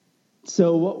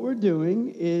So what we're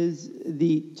doing is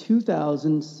the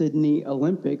 2000 Sydney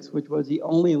Olympics, which was the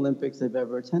only Olympics I've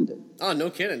ever attended. Oh, no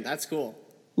kidding. That's cool.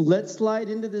 Let's slide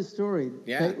into this story.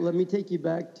 Yeah. Okay? Let me take you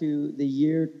back to the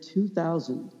year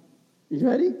 2000. You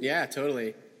ready? Yeah,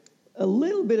 totally. A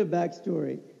little bit of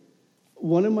backstory.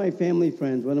 One of my family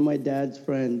friends, one of my dad's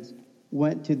friends,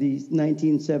 went to the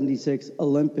 1976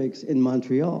 Olympics in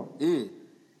Montreal.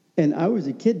 And I was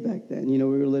a kid back then. You know,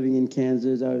 we were living in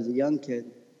Kansas. I was a young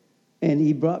kid. And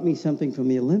he brought me something from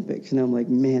the Olympics. And I'm like,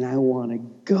 man, I want to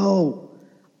go.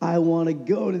 I want to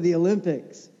go to the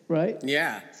Olympics, right?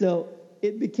 Yeah. So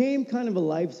it became kind of a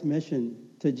life's mission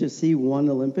to just see one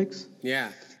Olympics.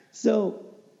 Yeah. So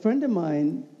a friend of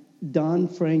mine, Don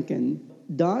Franken,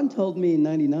 Don told me in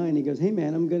 99, he goes, hey,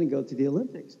 man, I'm going to go to the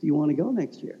Olympics. Do you want to go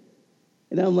next year?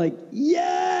 And I'm like,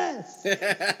 yes,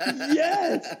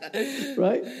 yes,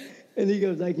 right? And he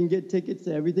goes, I can get tickets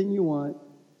to everything you want.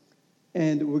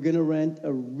 And we're going to rent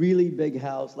a really big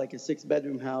house, like a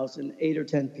 6-bedroom house, and 8 or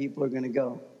 10 people are going to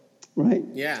go, right?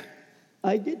 Yeah.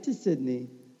 I get to Sydney.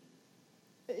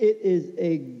 It is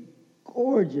a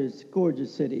gorgeous,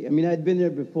 gorgeous city. I mean, I'd been there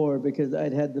before because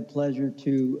I'd had the pleasure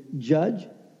to judge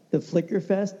the Flickr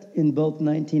Fest in both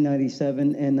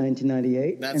 1997 and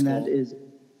 1998. That's and cool. That is,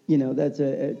 you know, that's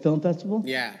a film festival.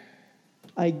 Yeah.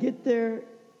 I get there.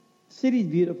 City's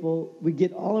beautiful. We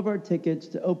get all of our tickets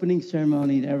to opening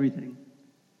ceremony and everything.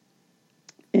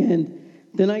 And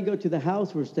then I go to the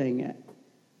house we're staying at.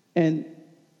 And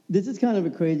this is kind of a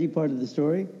crazy part of the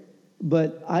story,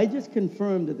 but I just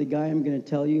confirmed that the guy I'm going to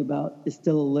tell you about is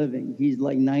still living. He's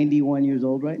like 91 years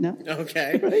old right now.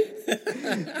 Okay. Right?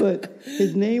 But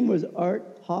his name was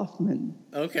Art Hoffman.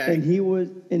 Okay. And he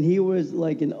was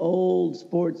like an old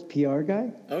sports PR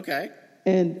guy. Okay.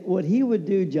 And what he would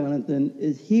do, Jonathan,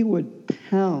 is he would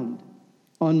pound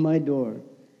on my door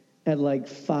at like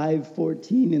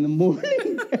 5:14 in the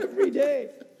morning every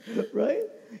day, right?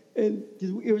 And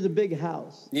 'cause it was a big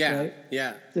house. Yeah, right?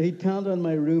 yeah. So he'd pound on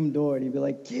my room door and he'd be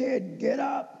like, kid, get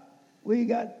up. We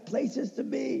got places to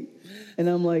be. And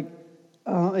I'm like,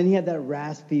 and he had that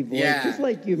raspy voice, Yeah. just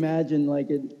like you imagine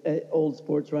like an old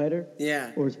sports writer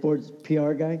Yeah. or sports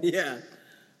PR guy. Yeah.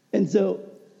 And so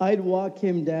I'd walk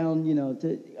him down, you know,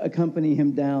 to accompany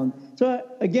him down. So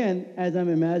again, as I'm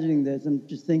imagining this, I'm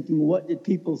just thinking, what did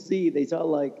people see? They saw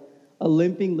like a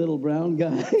limping little brown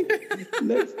guy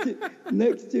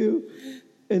next to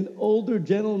an older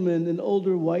gentleman, an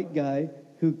older white guy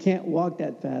who can't walk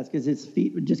that fast because his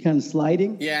feet were just kind of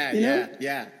sliding. Yeah, you know?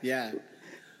 yeah.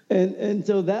 And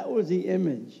so that was the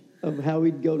image of how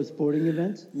we'd go to sporting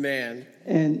events. Man.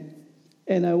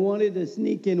 And I wanted to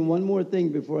sneak in one more thing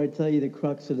before I tell you the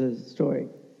crux of the story.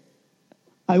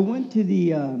 I went to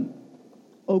the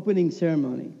opening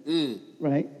ceremony,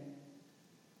 right?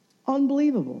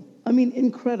 Unbelievable. I mean,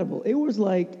 incredible. It was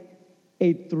like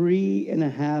a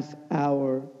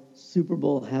 3.5-hour Super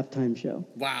Bowl halftime show.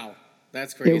 Wow.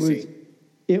 That's crazy.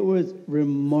 It was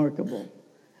remarkable.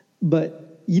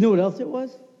 But you know what else it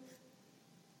was?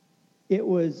 It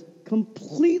was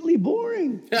completely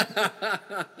boring.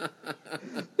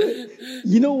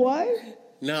 You know why?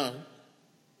 No.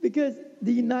 Because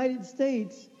the United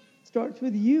States starts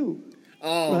with you.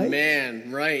 Oh, right?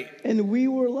 man. Right. And we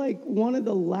were like one of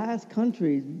the last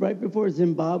countries right before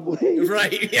Zimbabwe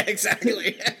Right. Yeah,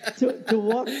 exactly. to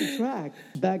walk the track.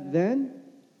 Back then,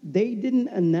 they didn't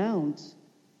announce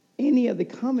any of the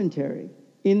commentary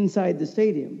inside the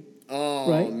stadium. Oh,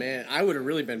 right? man. I would have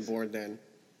really been bored then.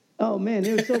 Oh, man,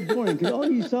 it was so boring because all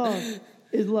you saw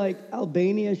is like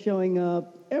Albania showing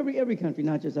up. Every country,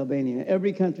 not just Albania,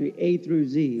 every country, A through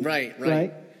Z.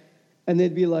 Right. And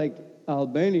they'd be like,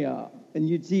 Albania. And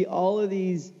you'd see all of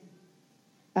these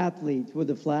athletes with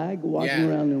a flag walking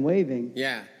around and waving.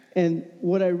 Yeah. And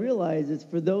what I realized is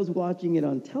for those watching it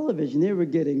on television, they were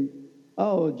getting,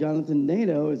 Jonathan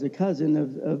Nato is a cousin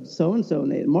of so-and-so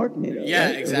Nato, Mark Nato. Yeah,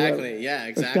 right? exactly. Yeah,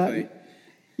 exactly.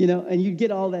 You know, and you'd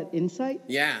get all that insight.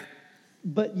 Yeah.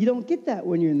 But you don't get that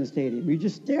when you're in the stadium. You're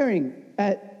just staring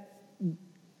at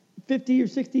 50 or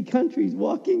 60 countries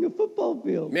walking a football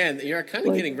field. Man, you're kind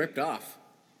of getting ripped off.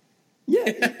 Yeah,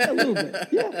 a little bit.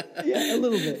 Yeah, a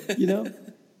little bit, you know?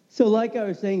 So like I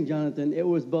was saying, Jonathan, it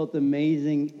was both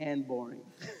amazing and boring.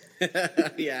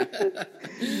 Yeah.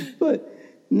 But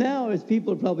now, as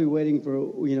people are probably waiting for,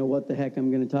 what the heck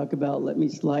I'm going to talk about, let me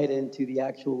slide into the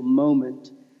actual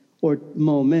moment or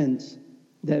moments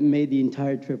that made the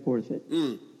entire trip worth it.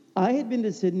 I had been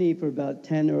to Sydney for about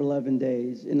 10 or 11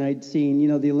 days, and I'd seen,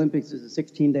 the Olympics is a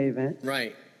 16-day event.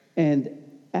 Right. And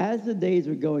as the days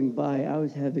were going by, I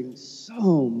was having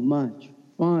so much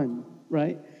fun,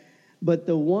 right? But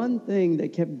the one thing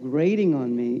that kept grating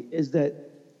on me is that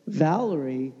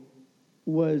Valerie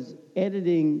was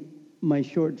editing my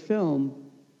short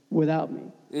film without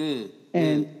me.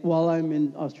 And while I'm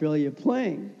in Australia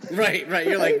playing. Right.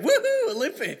 You're like, woohoo,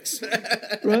 Olympics.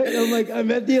 Right? I'm like,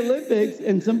 I'm at the Olympics,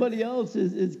 and somebody else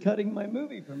is cutting my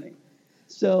movie for me.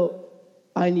 So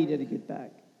I needed to get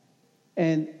back.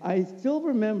 And I still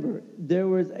remember there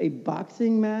was a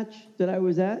boxing match that I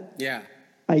was at. Yeah.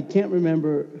 I can't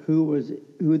remember who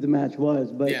the match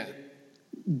was, but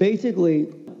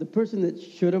basically the person that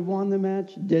should have won the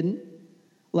match didn't.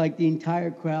 Like the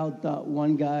entire crowd thought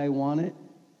one guy won it,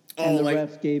 and the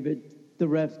refs gave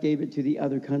it to the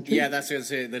other country. Yeah, that's what I was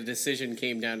gonna say. The decision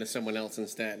came down to someone else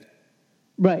instead.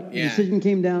 Right. Yeah. The decision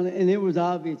came down, and it was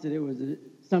obvious that it was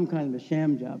some kind of a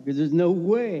sham job, because there's no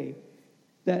way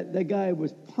that the guy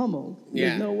was pummeled. Yeah.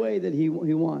 There's no way that he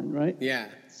won, right? Yeah.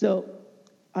 So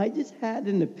I just had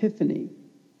an epiphany,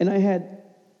 and I had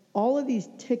all of these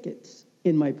tickets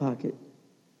in my pocket.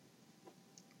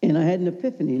 And I had an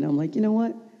epiphany, and I'm like, you know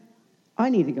what? I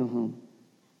need to go home.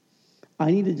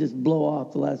 I need to just blow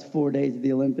off the last 4 days of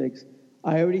the Olympics.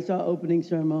 I already saw opening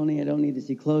ceremony. I don't need to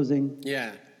see closing.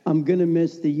 Yeah. I'm going to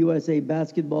miss the USA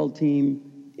basketball team,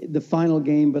 the final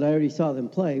game, but I already saw them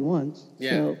play once.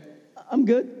 Yeah. So I'm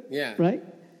good. Yeah. Right?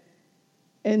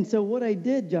 And so what I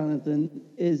did, Jonathan,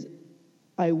 is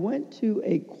I went to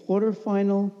a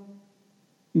quarterfinal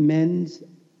men's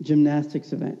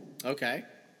gymnastics event. Okay.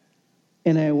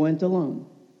 And I went alone,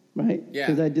 right? Yeah.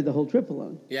 Because I did the whole trip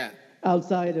alone. Yeah.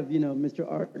 Outside of, Mr.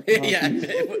 Art.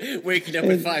 Yeah. Waking up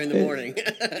at 5 in the morning.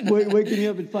 Waking me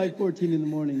up at 5:14 in the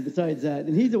morning, besides that.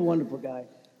 And he's a wonderful guy.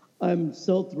 I'm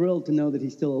so thrilled to know that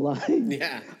he's still alive.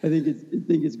 Yeah. I think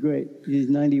it's great. He's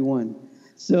 91.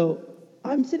 So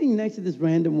I'm sitting next to this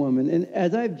random woman, and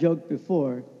as I've joked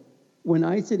before, when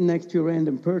I sit next to a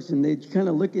random person, they kind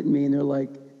of look at me and they're like,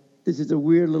 "This is a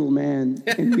weird little man,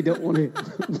 and we don't want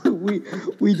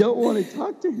to we don't want to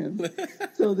talk to him."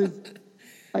 So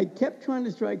I kept trying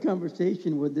to strike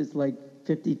conversation with this like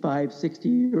 55,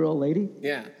 60-year-old lady.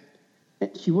 Yeah.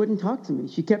 And she wouldn't talk to me.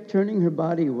 She kept turning her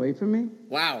body away from me.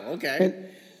 Wow. Okay.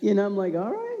 And I'm like,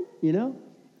 all right,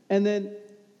 And then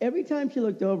every time she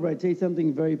looked over, I'd say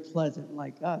something very pleasant,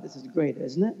 like, this is great,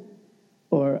 isn't it?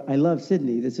 Or, I love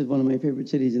Sydney. This is one of my favorite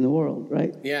cities in the world,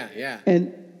 right? Yeah.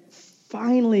 And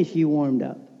finally she warmed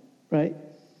up, right?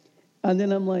 And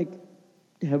then I'm like,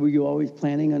 were you always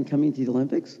planning on coming to the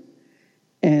Olympics?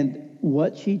 And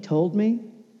what she told me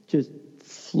just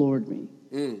floored me,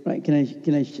 right? Can I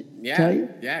tell you?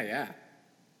 Yeah.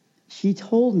 She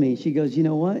told me, she goes, you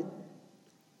know what?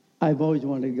 I've always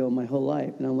wanted to go my whole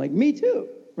life. And I'm like, me too,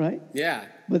 right? Yeah.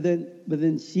 But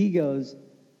then she goes,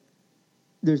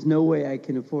 there's no way I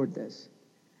can afford this.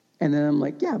 And then I'm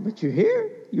like, yeah, but you're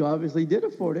here. You obviously did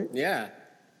afford it. Yeah.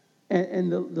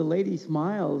 And the lady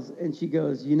smiles and she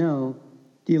goes,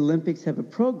 the Olympics have a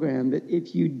program that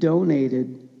if you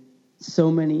donated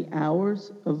so many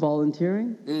hours of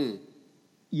volunteering,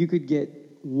 you could get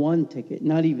one ticket,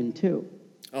 not even two.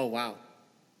 Oh, wow.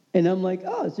 And I'm like,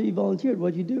 so you volunteered.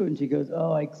 What'd you do? And she goes,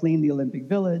 I cleaned the Olympic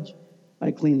Village.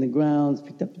 I cleaned the grounds,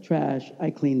 picked up the trash.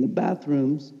 I cleaned the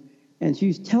bathrooms. And she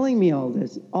was telling me all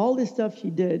this stuff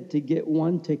she did to get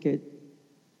one ticket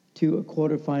to a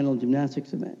quarterfinal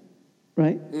gymnastics event,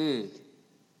 right?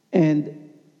 And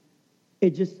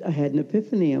I had an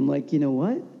epiphany. I'm like, you know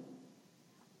what?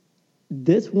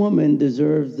 This woman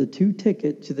deserves the 2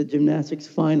 tickets to the gymnastics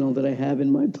final that I have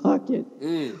in my pocket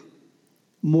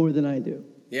more than I do.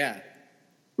 Yeah.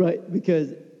 Right?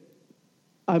 Because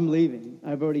I'm leaving.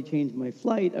 I've already changed my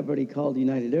flight. I've already called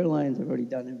United Airlines. I've already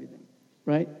done everything.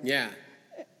 Right? Yeah.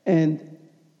 And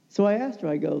so I asked her,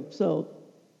 I go, so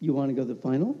you want to go to the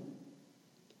final?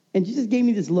 And she just gave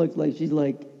me this look like she's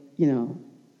like,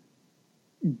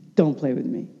 don't play with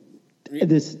me.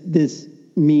 This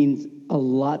means a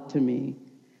lot to me.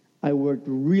 I worked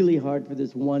really hard for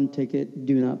this one ticket.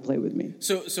 Do not play with me.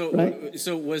 So right?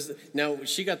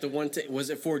 She got the one ticket. Was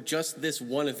it for just this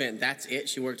one event? That's it.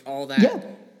 She worked all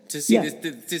that to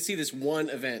see this one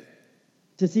event.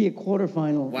 To see a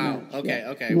quarterfinal. Wow. Match. Okay. Yeah.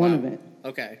 Okay. One wow. event.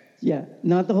 Okay. Yeah,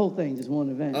 not the whole thing, just one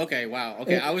event. Okay. Wow.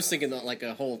 Okay. I was thinking like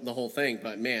the whole thing,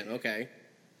 but man. Okay.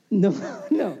 No,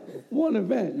 one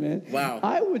event, man. Wow.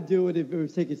 I would do it if it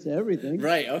was tickets to everything.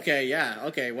 Right. Okay. Yeah.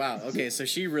 Okay. Wow. Okay. So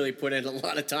she really put in a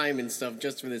lot of time and stuff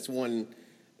just for this one,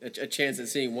 a chance at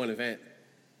seeing one event.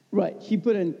 Right. She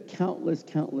put in countless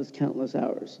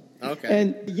hours. Okay.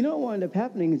 And what wound up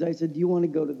happening is I said, do you want to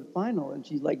go to the final? And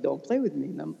she's like, don't play with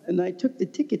me. And I took the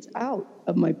tickets out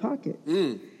of my pocket.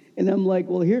 And I'm like,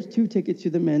 well, here's 2 tickets to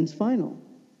the men's final.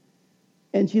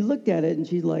 And she looked at it and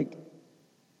she's like,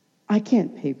 I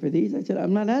can't pay for these. I said,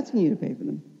 I'm not asking you to pay for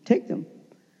them. Take them.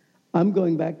 I'm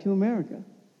going back to America.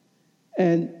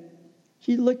 And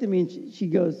she looked at me and she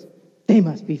goes, they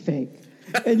must be fake.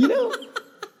 And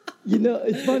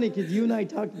it's funny because you and I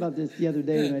talked about this the other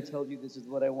day, and I told you this is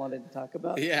what I wanted to talk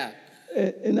about. Yeah.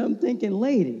 And I'm thinking,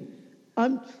 lady,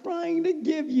 I'm trying to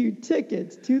give you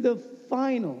tickets to the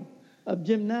final of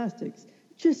gymnastics.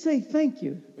 Just say thank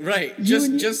you. Right.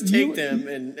 Just take them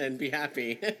and be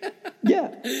happy.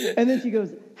 Yeah. And then she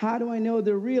goes, how do I know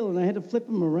they're real? And I had to flip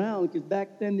them around because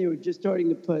back then they were just starting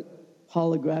to put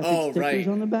holographic stickers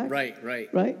on the back. Right.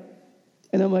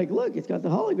 And I'm like, look, it's got the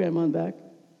hologram on the back.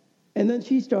 And then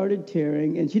she started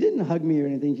tearing, and she didn't hug me or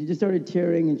anything. She just started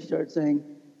tearing, and she started saying,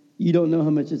 you don't know how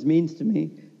much this means to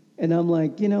me. And I'm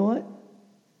like, you know what?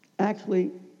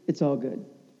 Actually, it's all good.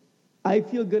 I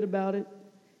feel good about it.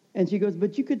 And she goes,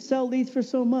 but you could sell these for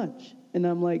so much. And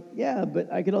I'm like, yeah,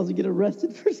 but I could also get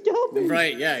arrested for scalping.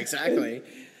 Right, yeah, exactly.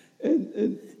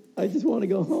 And I just want to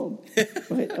go home.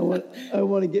 Right? I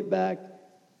want to get back,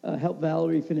 help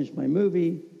Valerie finish my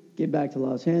movie, get back to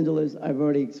Los Angeles. I've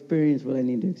already experienced what I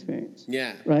need to experience.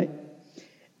 Yeah. Right?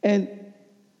 And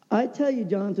I tell you,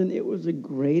 Jonathan, it was the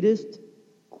greatest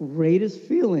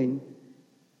feeling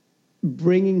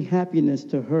bringing happiness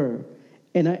to her.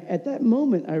 And at that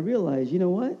moment, I realized, you know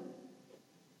what?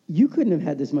 You couldn't have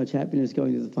had this much happiness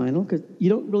going to the final because you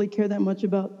don't really care that much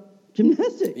about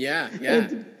gymnastics. Yeah.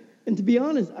 And to be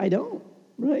honest, I don't,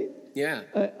 right? Yeah.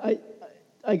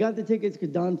 I got the tickets because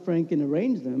Don Franken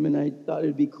arranged them, and I thought it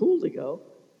would be cool to go.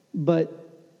 But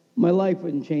my life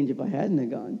wouldn't change if I hadn't have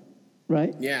gone,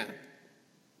 right? Yeah.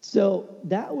 So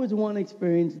that was one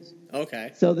experience.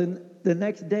 Okay. So then the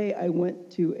next day, I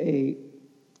went to a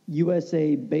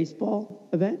USA baseball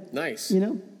event. Nice.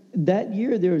 That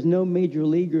year there was no major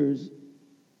leaguers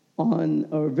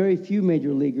or very few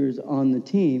major leaguers on the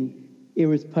team. It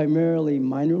was primarily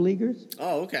minor leaguers.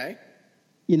 Oh, okay.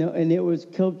 And it was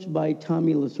coached by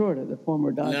Tommy Lasorda, the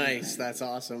former Dodgers. Nice, that's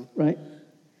awesome. Right?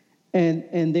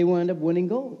 And they wound up winning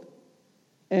gold.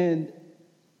 And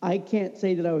I can't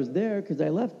say that I was there because I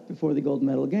left before the gold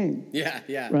medal game.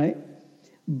 Yeah. Right?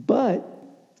 But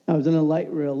I was on a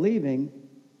light rail leaving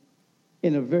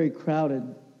in a very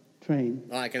crowded train.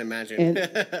 Oh, I can imagine.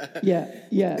 And,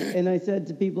 yeah. And I said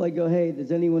to people, I go, hey,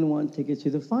 does anyone want tickets to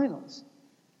the finals?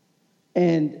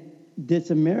 And this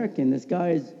American, this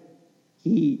guy,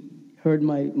 he heard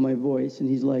my voice, and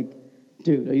he's like,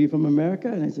 dude, are you from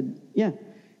America? And I said, yeah.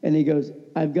 And he goes,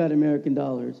 I've got American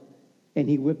dollars. And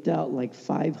he whipped out like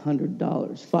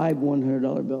 $500, 5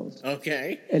 $100 bills.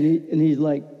 Okay. And he's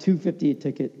like, $250 a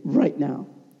ticket right now.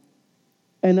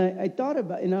 And I thought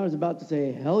about, and I was about to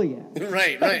say, hell yeah.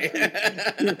 Right.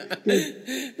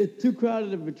 It's too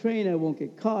crowded of a train. I won't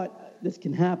get caught. This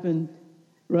can happen,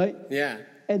 right? Yeah.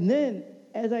 And then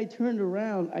as I turned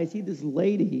around, I see this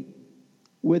lady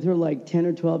with her like 10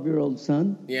 or 12-year-old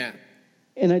son. Yeah.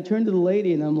 And I turned to the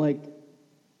lady and I'm like, do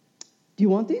you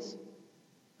want these?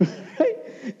 Right?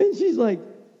 And she's like,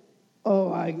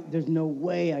 there's no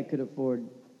way I could afford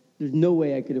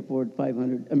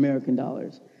 500 American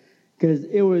dollars. Because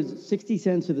it was 60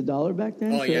 cents to the dollar back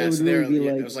then. Oh, so yeah. it would really be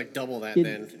it was like double that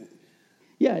then.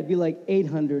 Yeah, it'd be like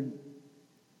 800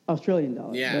 Australian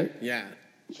dollars. Yeah, right? yeah.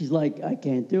 She's like, I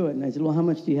can't do it. And I said, well, how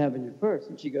much do you have in your purse?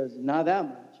 And she goes, not that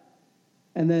much.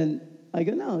 And then I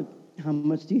go, no, how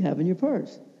much do you have in your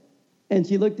purse? And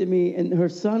she looked at me, and her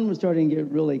son was starting to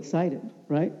get really excited,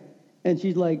 right? And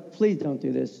she's like, please don't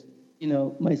do this.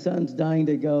 My son's dying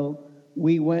to go.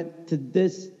 They went to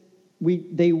this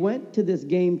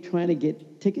game trying to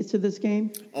get tickets to this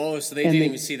game. Oh, so they didn't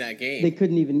even see that game. They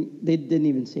didn't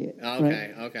even see it. Okay,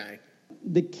 right? Okay.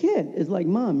 The kid is like,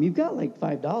 Mom, you've got like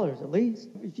 $5 at least.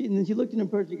 And then she looked in her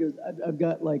purse, she goes, I've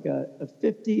got like a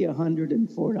 $50, $100, and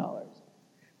 $4.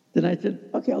 Then I said,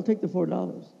 okay, I'll take the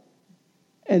 $4.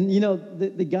 And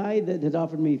the guy that had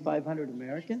offered me 500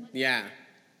 American. Yeah.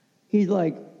 He's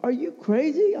like, are you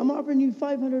crazy? I'm offering you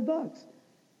 $500.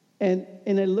 And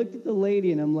I looked at the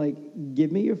lady and I'm like,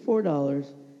 give me your $4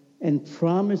 and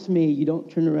promise me you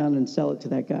don't turn around and sell it to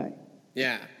that guy.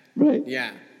 Yeah. Right?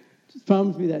 Yeah. Just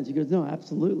promise me that. And she goes, no,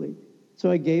 absolutely.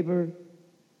 So I gave her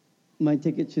my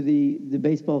ticket to the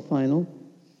baseball final,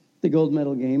 the gold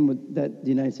medal game that the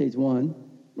United States won,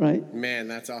 right? Man,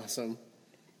 that's awesome.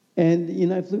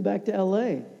 And, I flew back to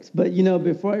L.A. But,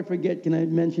 before I forget, can I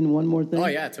mention one more thing? Oh,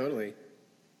 yeah, totally.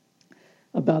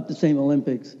 About the same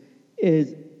Olympics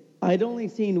is I'd only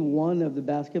seen one of the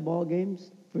basketball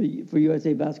games for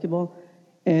USA Basketball.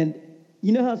 And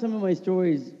you know how some of my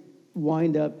stories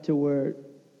wind up to where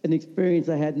an experience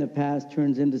I had in the past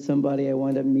turns into somebody I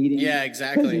wind up meeting. Yeah,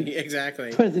 exactly.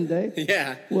 Present day.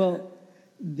 Yeah. Well,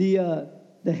 the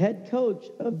head coach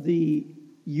of the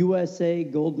USA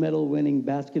gold medal winning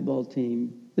basketball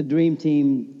team, the Dream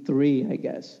Team 3, I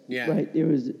guess. Yeah. Right? It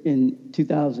was in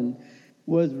 2000,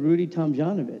 was Rudy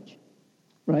Tomjanovich,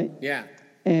 right? Yeah.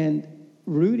 And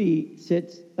Rudy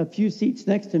sits a few seats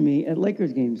next to me at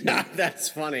Lakers games. That's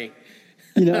funny.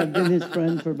 I've been his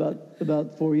friend for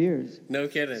about 4 years. No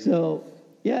kidding. So,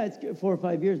 yeah, it's 4 or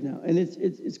 5 years now. And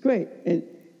it's great. And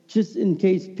just in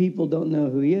case people don't know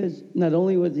who he is, not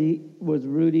only was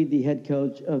Rudy the head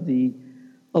coach of the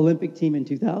Olympic team in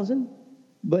 2000,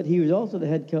 but he was also the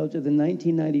head coach of the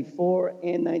 1994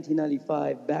 and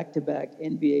 1995 back-to-back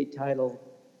NBA title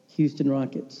Houston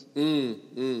Rockets.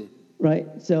 Right?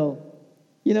 So,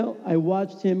 I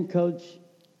watched him coach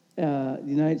the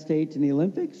United States in the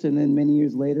Olympics, and then many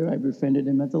years later, I befriended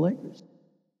him at the Lakers.